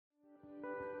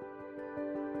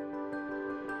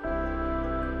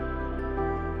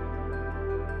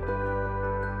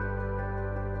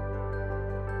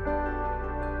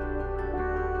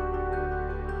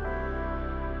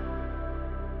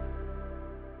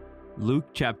Luke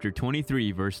chapter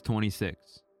 23, verse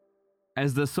 26.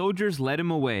 As the soldiers led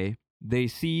him away, they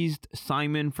seized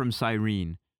Simon from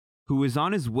Cyrene, who was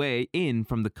on his way in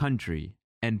from the country,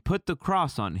 and put the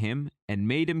cross on him and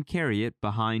made him carry it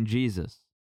behind Jesus.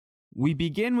 We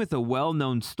begin with a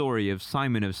well-known story of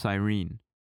Simon of Cyrene.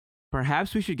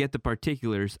 Perhaps we should get the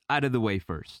particulars out of the way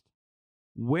first.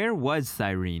 Where was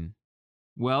Cyrene?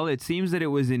 Well, it seems that it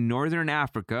was in northern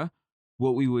Africa,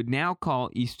 what we would now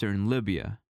call eastern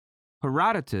Libya.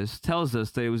 Herodotus tells us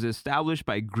that it was established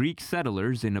by Greek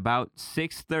settlers in about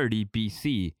 630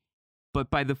 BC,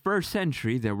 but by the 1st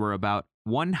century there were about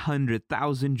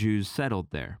 100,000 Jews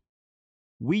settled there.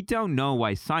 We don't know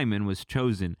why Simon was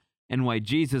chosen and why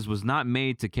Jesus was not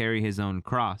made to carry his own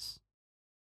cross.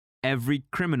 Every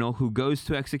criminal who goes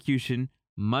to execution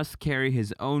must carry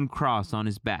his own cross on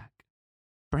his back.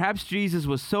 Perhaps Jesus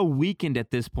was so weakened at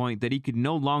this point that he could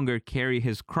no longer carry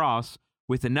his cross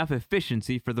with enough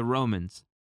efficiency for the Romans.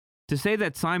 To say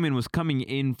that Simon was coming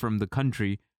in from the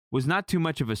country was not too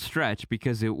much of a stretch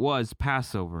because it was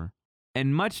Passover,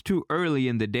 and much too early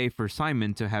in the day for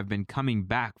Simon to have been coming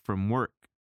back from work.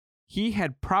 He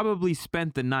had probably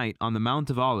spent the night on the Mount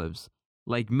of Olives,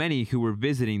 like many who were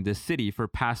visiting the city for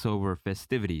Passover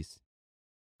festivities.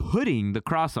 Putting the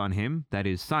cross on him, that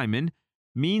is Simon,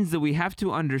 means that we have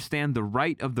to understand the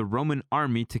right of the Roman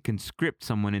army to conscript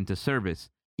someone into service,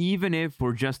 even if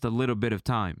for just a little bit of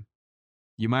time.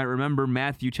 You might remember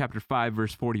Matthew chapter 5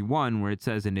 verse 41 where it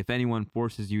says, "And if anyone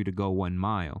forces you to go 1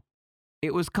 mile."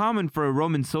 It was common for a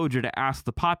Roman soldier to ask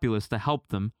the populace to help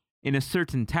them in a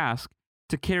certain task,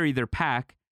 to carry their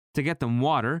pack, to get them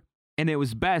water, and it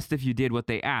was best if you did what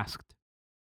they asked.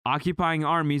 Occupying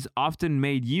armies often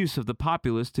made use of the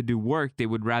populace to do work they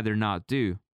would rather not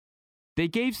do. They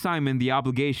gave Simon the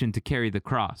obligation to carry the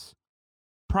cross,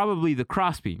 probably the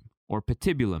crossbeam, or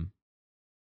patibulum.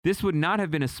 This would not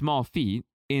have been a small feat,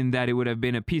 in that it would have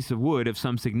been a piece of wood of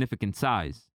some significant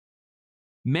size.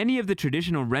 Many of the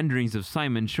traditional renderings of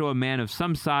Simon show a man of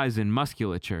some size and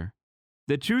musculature.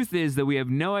 The truth is that we have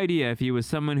no idea if he was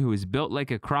someone who was built like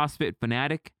a CrossFit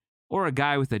fanatic or a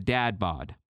guy with a dad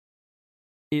bod.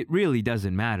 It really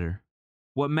doesn't matter.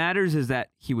 What matters is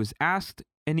that he was asked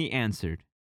and he answered.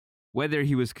 Whether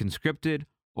he was conscripted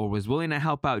or was willing to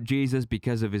help out Jesus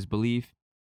because of his belief,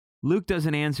 Luke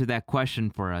doesn't answer that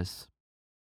question for us.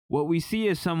 What we see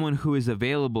is someone who is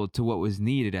available to what was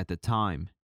needed at the time.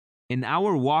 In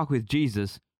our walk with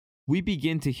Jesus, we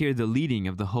begin to hear the leading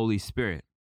of the Holy Spirit.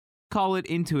 Call it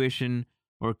intuition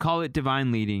or call it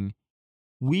divine leading.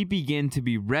 We begin to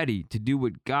be ready to do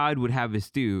what God would have us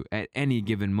do at any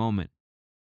given moment.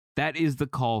 That is the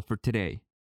call for today.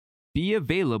 Be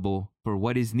available for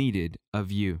what is needed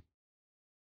of you.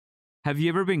 Have you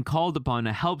ever been called upon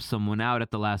to help someone out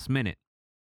at the last minute?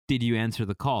 Did you answer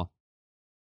the call?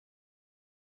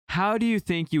 How do you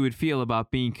think you would feel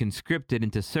about being conscripted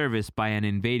into service by an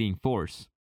invading force?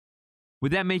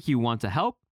 Would that make you want to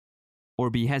help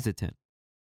or be hesitant?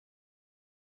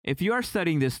 If you are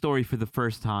studying this story for the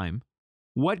first time,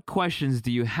 what questions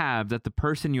do you have that the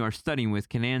person you are studying with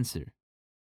can answer?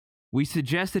 We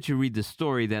suggest that you read the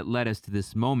story that led us to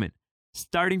this moment,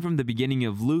 starting from the beginning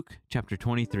of Luke chapter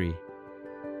 23.